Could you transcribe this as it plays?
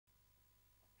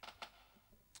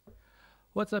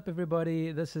What's up,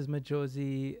 everybody? This is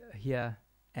Majozi here,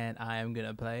 and I am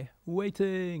gonna play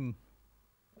Waiting.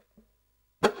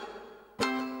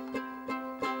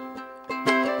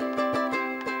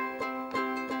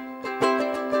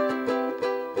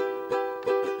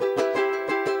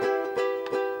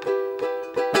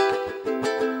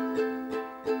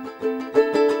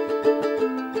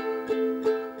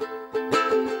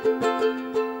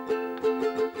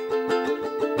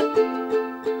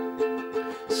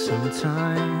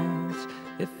 Sometimes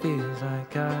it feels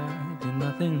like I did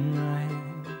nothing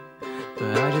right,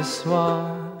 but I just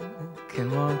walk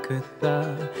and walk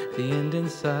without the end in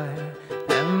sight.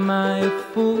 Am I a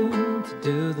fool to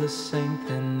do the same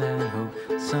thing and hope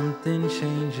something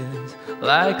changes?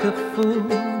 Like a fool,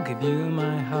 give you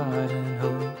my heart and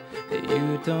hope that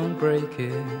you don't break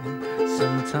it.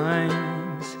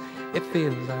 Sometimes it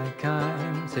feels like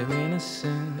I'm too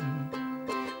innocent,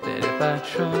 that if I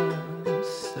trust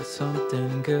that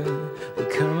something good will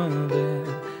come of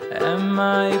it. Am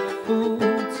I a fool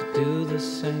to do the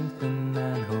same thing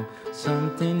and hope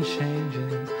something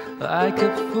changes? Like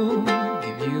a fool,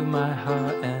 give you my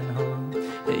heart and hope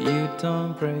that you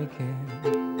don't break it.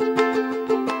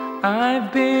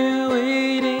 I've been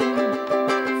waiting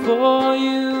for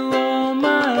you all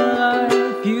my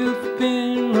life. You've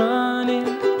been running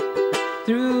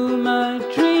through my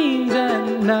dreams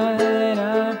at night.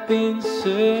 I've been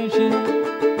searching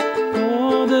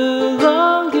for the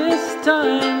longest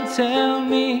time. Tell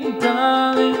me,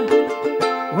 darling,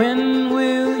 when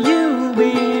will you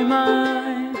be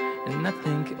mine? And I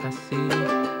think I see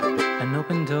an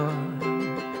open door,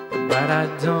 but I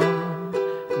don't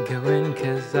go in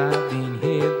 'cause I've been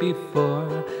here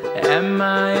before. Am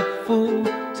I a fool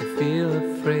to feel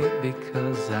afraid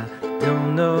because I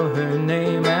don't know her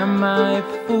name? Am I a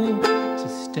fool to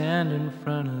stand in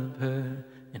front of her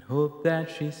and hope that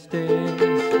she stays?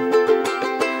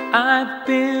 I've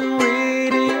been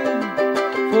waiting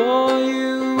for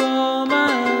you all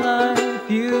my life.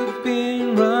 You've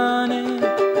been running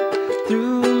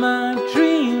through my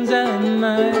dreams at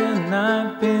night, and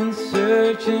I've been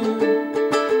searching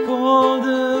for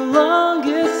the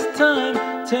longest time.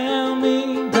 Tell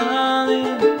me,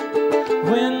 darling,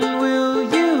 when will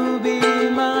you be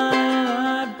mine?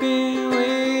 I've been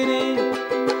waiting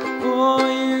for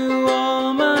you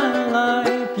all my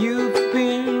life. You've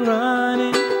been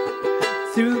running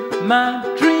through my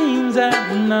dreams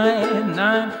at night, and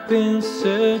I've been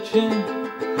searching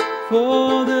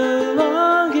for the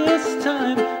longest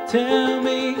time. Tell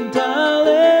me,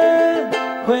 darling,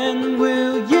 when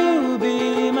will you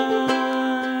be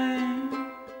mine?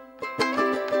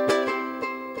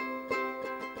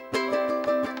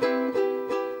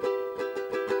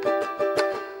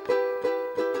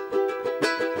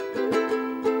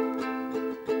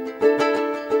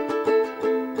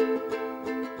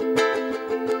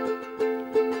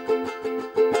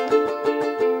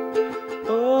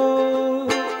 Oh,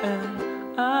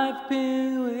 and I've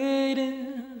been waiting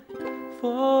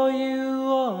for you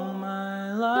all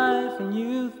my life, and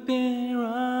you've been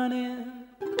running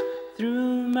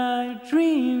through my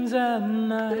dreams at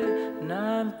night, and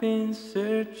I've been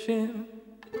searching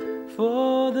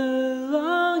for the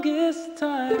longest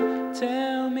time.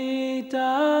 Tell me,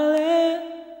 darling,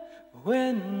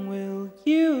 when will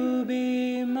you be